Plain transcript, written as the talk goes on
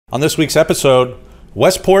On this week's episode,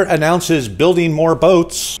 Westport announces building more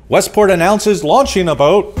boats. Westport announces launching a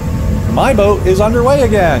boat. My boat is underway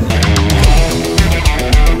again.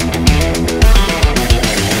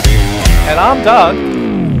 And I'm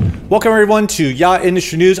Doug. Welcome everyone to Yacht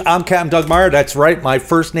Industry News. I'm Captain Doug Meyer. That's right, my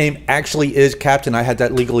first name actually is Captain. I had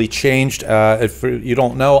that legally changed. If you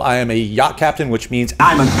don't know, I am a yacht captain, which means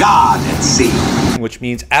I'm a god at sea. Which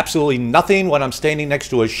means absolutely nothing when I'm standing next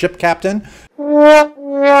to a ship captain.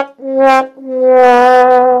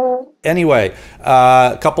 Anyway,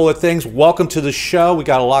 a couple of things. Welcome to the show. We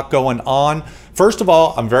got a lot going on. First of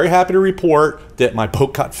all, I'm very happy to report that my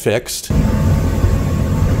boat got fixed.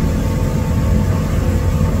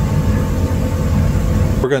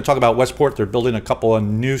 We're going to talk about Westport. They're building a couple of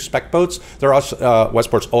new spec boats. They're also,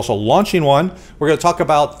 Westport's also launching one. We're going to talk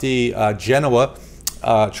about the Genoa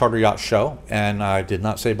charter yacht show, and I did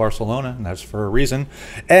not say Barcelona, and that's for a reason.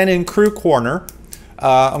 And in Crew Corner,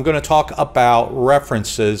 I'm going to talk about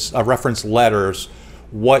references, reference letters,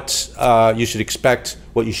 what you should expect,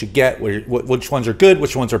 what you should get, which ones are good,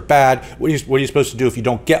 which ones are bad, what are you supposed to do if you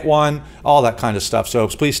don't get one, all that kind of stuff. So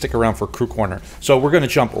please stick around for Crew Corner. So we're going to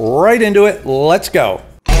jump right into it. Let's go.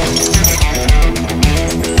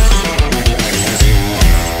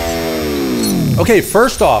 Okay,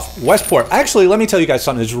 first off, Westport. Actually, let me tell you guys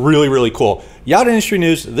something that's really, really cool. Yacht Industry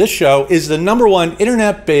News, this show, is the #1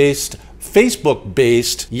 internet-based,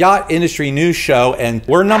 Facebook-based yacht industry news show, and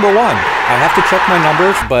we're #1. I have to check my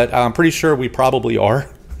numbers, but I'm pretty sure we probably are.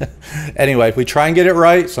 Anyway, if we try and get it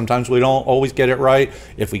right, sometimes we don't always get it right.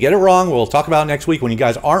 If we get it wrong, we'll talk about it next week when you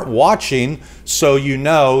guys aren't watching, so you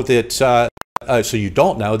know that, so you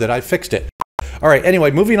don't know that I fixed it. All right, anyway,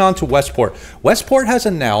 moving on to Westport. Westport has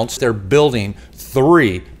announced they're building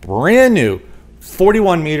 3 brand new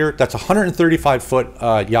 41 meter, that's 135 foot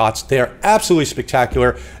yachts. They are absolutely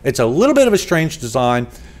spectacular. It's a little bit of a strange design.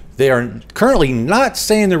 They are currently not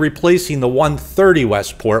saying they're replacing the 130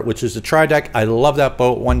 Westport, which is the tri-deck. I love that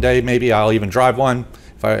boat. One day, maybe I'll even drive one.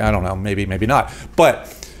 If I don't know, maybe not.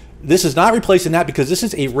 But this is not replacing that because this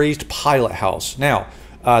is a raised pilot house. Now,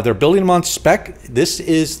 they're building them on spec. This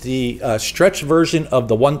is the stretched version of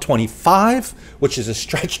the 125, which is a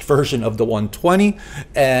stretched version of the 120.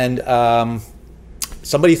 And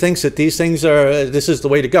somebody thinks that these things are, this is the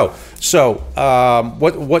way to go. So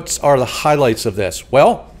what are the highlights of this?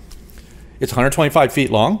 Well, it's 125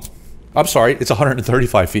 feet long. I'm sorry, it's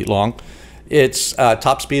 135 feet long. It's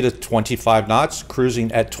top speed of 25 knots,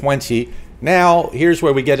 cruising at 20. Now, here's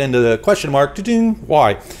where we get into the question mark.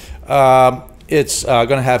 Why? It's going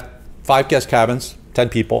to have 5 guest cabins, 10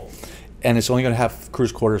 people, and it's only going to have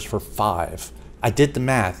cruise quarters for 5. I did the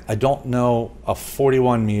math. I don't know a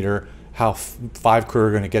 41 meter how 5 crew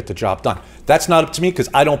are going to get the job done. That's not up to me because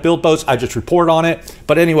I don't build boats. I just report on it.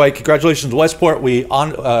 But anyway, congratulations to Westport. We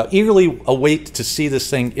eagerly await to see this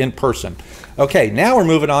thing in person. Okay, now we're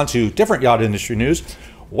moving on to different yacht industry news.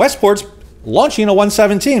 Westport's launching a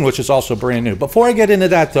 117, which is also brand new. Before I get into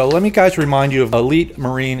that though, let me guys remind you of Elite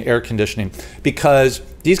Marine Air Conditioning, because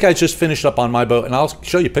these guys just finished up on my boat, and I'll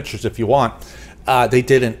show you pictures if you want. They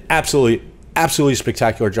did an absolutely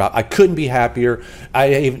spectacular job. I couldn't be happier. I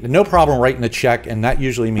have no problem writing a check, and that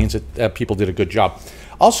usually means that people did a good job.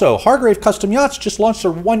 Also, Hargrave Custom Yachts just launched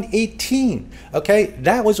their 118. Okay,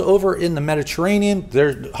 that was over in the Mediterranean.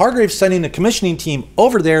 Hargrave's sending the commissioning team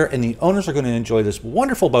over there, and the owners are going to enjoy this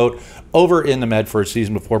wonderful boat over in the Med for a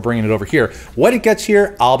season before bringing it over here. When it gets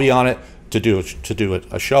here, I'll be on it to do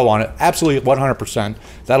a show on it. Absolutely 100%.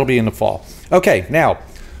 That'll be in the fall. Okay, now,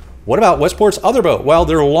 what about Westport's other boat? Well,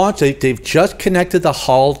 they've just connected the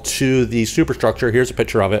hull to the superstructure. Here's a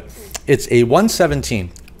picture of it. It's a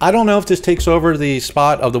 117. I don't know if this takes over the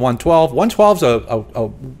spot of the 112. 112's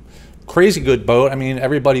a crazy good boat. I mean,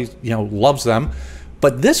 everybody loves them.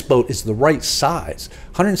 But this boat is the right size,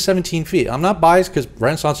 117 feet. I'm not biased because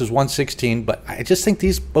Renaissance is 116, but I just think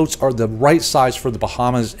these boats are the right size for the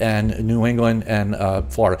Bahamas and New England and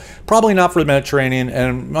Florida. Probably not for the Mediterranean,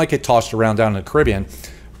 and might get tossed around down in the Caribbean.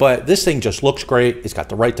 But this thing just looks great. It's got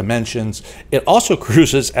the right dimensions. It also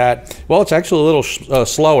cruises at, well, it's actually a little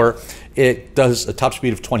slower. It does a top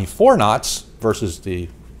speed of 24 knots versus the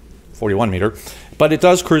 41 meter, but it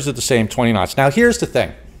does cruise at the same 20 knots. Now, here's the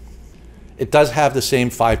thing. It does have the same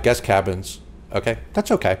 5 guest cabins. Okay,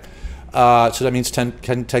 that's okay. So that means 10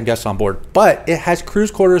 guests on board. But it has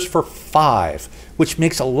cruise quarters for 5, which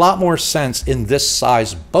makes a lot more sense in this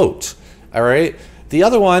size boat. All right. The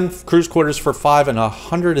other one, cruise quarters for 5 and a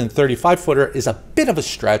 135 footer, is a bit of a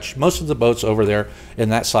stretch. Most of the boats over there in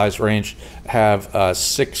that size range have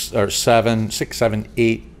 6, 7,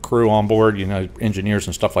 8 crew on board, engineers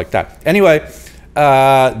and stuff like that. Anyway,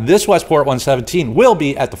 This Westport 117 will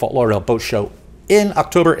be at the Fort Lauderdale Boat Show in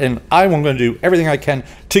October, and I'm going to do everything I can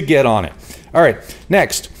to get on it. All right,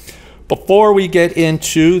 next, before we get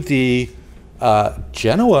into the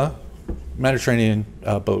Genoa Mediterranean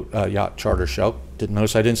yacht charter show, didn't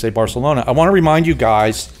notice I didn't say Barcelona. I want to remind you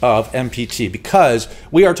guys of MPT, because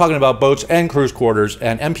we are talking about boats and cruise quarters,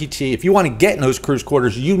 and MPT, if you want to get in those cruise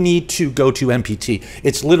quarters, you need to go to MPT.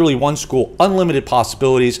 It's literally one school, unlimited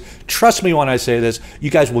possibilities. Trust me when I say this,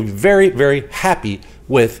 you guys will be very, very happy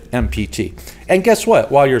with MPT. And guess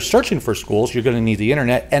what? While you're searching for schools, you're going to need the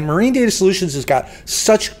internet, and Marine Data Solutions has got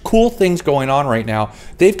such cool things going on right now.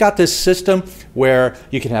 They've got this system where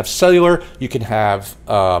you can have cellular, you can have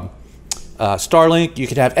Starlink, you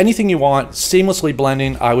can have anything you want, seamlessly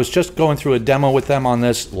blending. I was just going through a demo with them on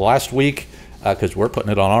this last week because we're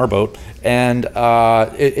putting it on our boat, and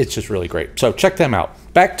it's just really great. So check them out.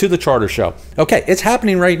 Back to the charter show. Okay, it's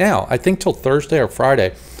happening right now, I think till Thursday or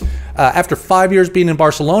Friday. After 5 years being in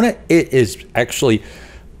Barcelona, it is actually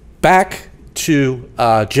back to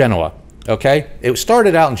Genoa. Okay, it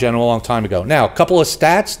started out in Genoa a long time ago. Now, a couple of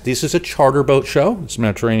stats. This is a charter boat show. It's a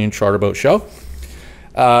Mediterranean charter boat show.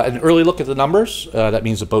 An early look at the numbers. That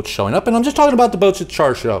means the boats showing up, and I'm just talking about the boats at the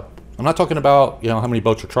charter show. I'm not talking about how many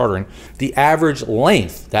boats are chartering. The average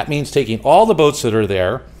length. That means taking all the boats that are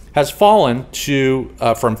there has fallen to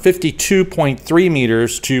from 52.3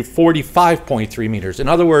 meters to 45.3 meters. In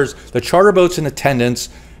other words, the charter boats in attendance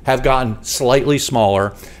have gotten slightly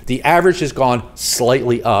smaller. The average has gone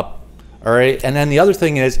slightly up. All right, and then the other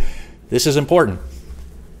thing is, this is important.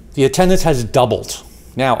 The attendance has doubled.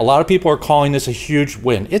 Now, a lot of people are calling this a huge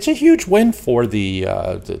win. It's a huge win for the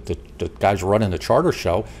guys running the charter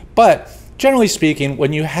show. But generally speaking,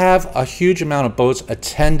 when you have a huge amount of boats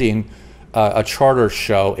attending a charter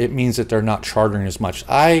show, it means that they're not chartering as much.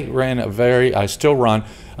 I still run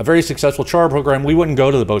a very successful charter program. We wouldn't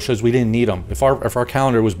go to the boat shows. We didn't need them. If our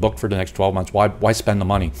calendar was booked for the next 12 months, why spend the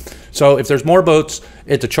money? So if there's more boats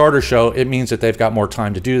at the charter show, it means that they've got more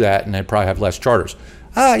time to do that, and they probably have less charters.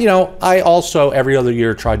 I also every other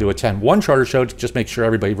year try to attend one charter show to just make sure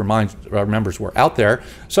everybody remembers we're out there.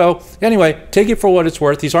 So anyway, take it for what it's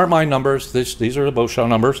worth. These aren't my numbers. These are the boat show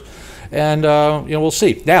numbers, and we'll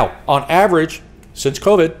see. Now, on average, since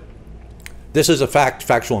COVID, this is a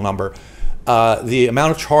factual number. The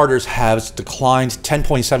amount of charters has declined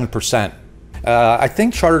 10.7%. I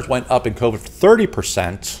think charters went up in COVID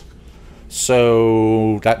 30%.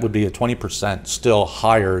 So that would be a 20% still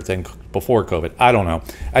higher than before COVID. I don't know.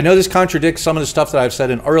 I know this contradicts some of the stuff that I've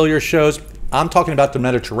said in earlier shows. I'm talking about the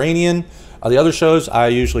Mediterranean. The other shows, I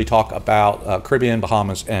usually talk about Caribbean,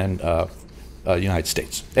 Bahamas, and United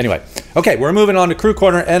States. Anyway, okay, we're moving on to Crew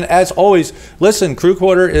Corner. And as always, listen, Crew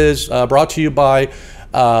Corner is brought to you by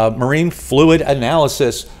Marine Fluid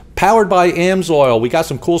Analysis, powered by AMSOIL. We got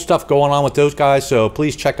some cool stuff going on with those guys, so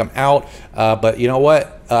please check them out. But you know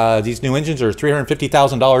what? These new engines are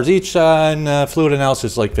 $350,000 each, and fluid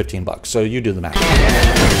analysis is like 15 bucks. So you do the math.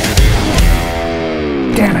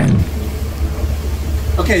 Damn it.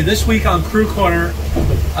 Okay, this week on Crew Corner,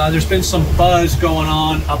 there's been some buzz going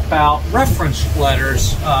on about reference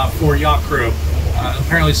letters for yacht crew.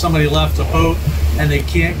 Apparently somebody left a boat and they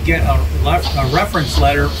can't get a reference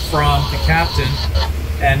letter from the captain,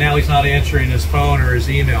 and now he's not answering his phone or his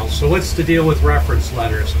email. So what's the deal with reference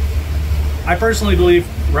letters? I personally believe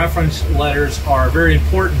reference letters are very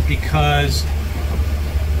important because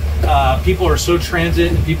people are so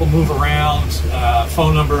transit and people move around,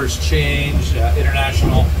 phone numbers change,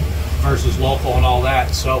 international versus local and all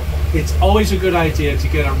that. So it's always a good idea to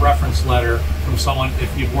get a reference letter from someone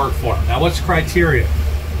if you've worked for them. Now, what's the criteria?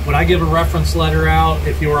 Would I give a reference letter out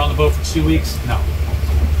if you were on the boat for 2 weeks? No.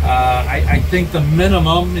 I think the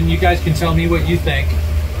minimum, and you guys can tell me what you think,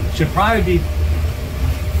 should probably be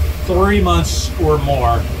 3 months or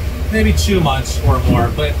more, maybe 2 months or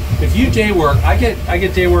more. But if you day work, I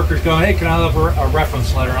get day workers going, hey, can I have a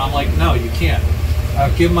reference letter? And I'm like, no, you can't.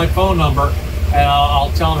 Give them my phone number and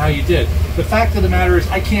I'll tell them how you did. The fact of the matter is,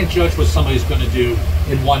 I can't judge what somebody's going to do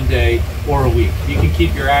in 1 day or a week. You can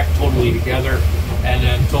keep your act totally together and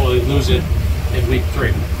then totally lose it in week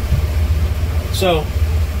 3. So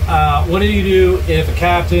what do you do if a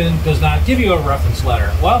captain does not give you a reference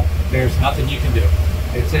letter? Well, there's nothing you can do.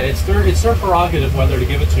 It's their prerogative whether to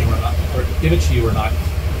give it to him or not, or give it to you or not.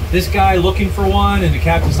 This guy looking for one and the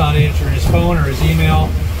captain's not answering his phone or his email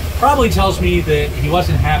probably tells me that he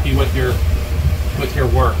wasn't happy with your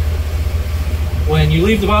work. When you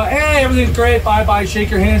leave the boat, hey, everything's great, bye-bye, shake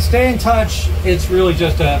your hand, stay in touch, it's really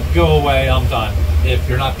just a go away, I'm done, if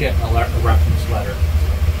you're not getting a reference letter.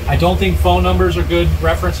 I don't think phone numbers are good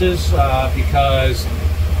references because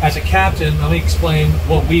As a captain, let me explain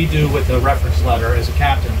what we do with the reference letter as a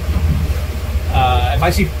captain. If I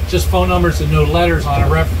see just phone numbers and no letters on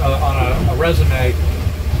a resume,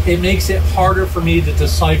 it makes it harder for me to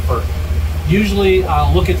decipher. Usually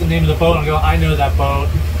I'll look at the name of the boat and go, I know that boat,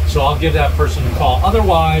 so I'll give that person a call.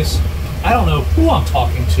 Otherwise, I don't know who I'm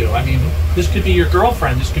talking to. I mean, this could be your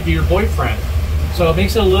girlfriend, this could be your boyfriend. So it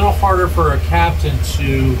makes it a little harder for a captain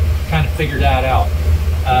to kind of figure that out.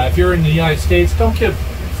 If you're in the United States, don't give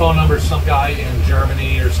phone numbers to some guy in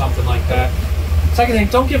Germany or something like that. Second thing,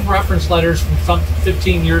 don't give reference letters from some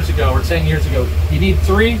 15 years ago or 10 years ago. You need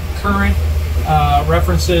 3 current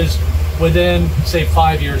references within, say,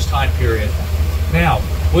 5 years time period. Now,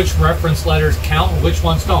 which reference letters count and which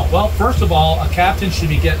ones don't? Well, first of all, a captain should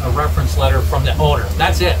be getting a reference letter from the owner.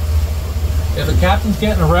 That's it. If a captain's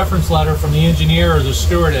getting a reference letter from the engineer or the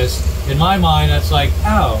stewardess, in my mind, that's like,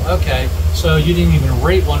 oh, okay, so you didn't even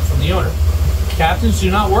rate one from the owner. Captains do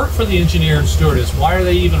not work for the engineer and stewardess. Why are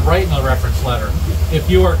they even writing a reference letter? If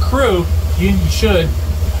you are crew, you should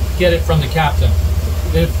get it from the captain.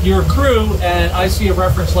 If you're crew and I see a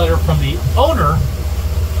reference letter from the owner,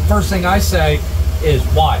 first thing I say is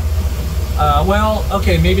why? Well,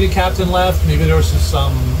 okay, maybe the captain left, maybe there was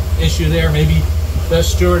some issue there, maybe the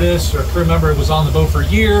stewardess or crew member was on the boat for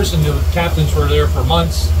years and the captains were there for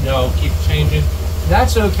months, keep changing.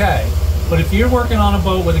 That's okay. But if you're working on a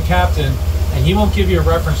boat with a captain and he won't give you a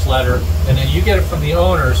reference letter and then you get it from the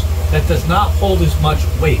owners, that does not hold as much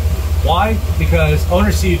weight. Why? Because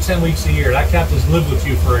owners see you 10 weeks a year. That captain's lived with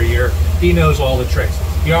you for a year. He knows all the tricks.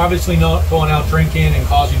 You're obviously not going out drinking and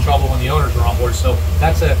causing trouble when the owners are on board. So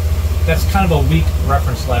that's kind of a weak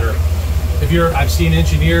reference letter. I've seen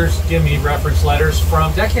engineers give me reference letters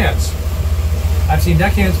from deckhands. I've seen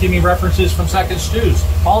deckhands give me references from second stews.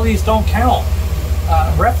 All these don't count.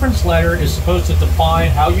 Reference letter is supposed to define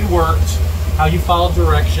how you worked, how you followed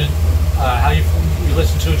direction, how you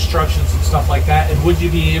listen to instructions and stuff like that, and would you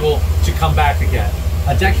be able to come back again?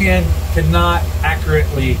 A deckhand cannot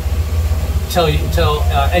accurately tell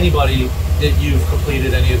anybody that you've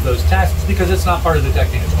completed any of those tasks because it's not part of the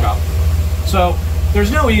deckhand's job. So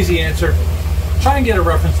there's no easy answer. Try and get a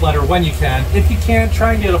reference letter when you can. If you can't,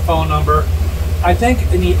 try and get a phone number. I think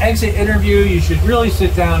in the exit interview, you should really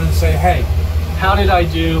sit down and say, hey, how did I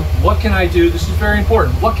do? What can I do? This is very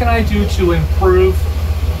important. What can I do to improve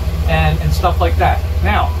and stuff like that?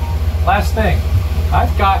 Now, last thing,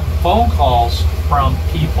 I've gotten phone calls from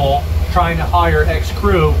people trying to hire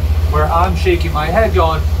ex-crew where I'm shaking my head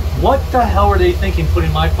going, what the hell are they thinking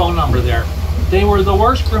putting my phone number there? They were the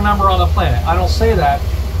worst crew member on the planet. I don't say that,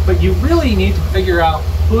 but you really need to figure out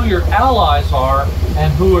who your allies are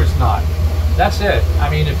and who is not. That's it. I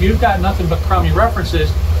mean, if you've got nothing but crummy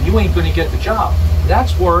references, you ain't going to get the job.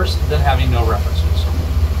 That's worse than having no references.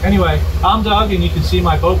 Anyway, I'm Doug, and you can see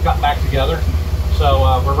my boat got back together.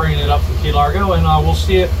 So we're bringing it up from Key Largo, and we'll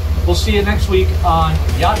see you next week on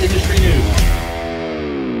Yacht Industry News.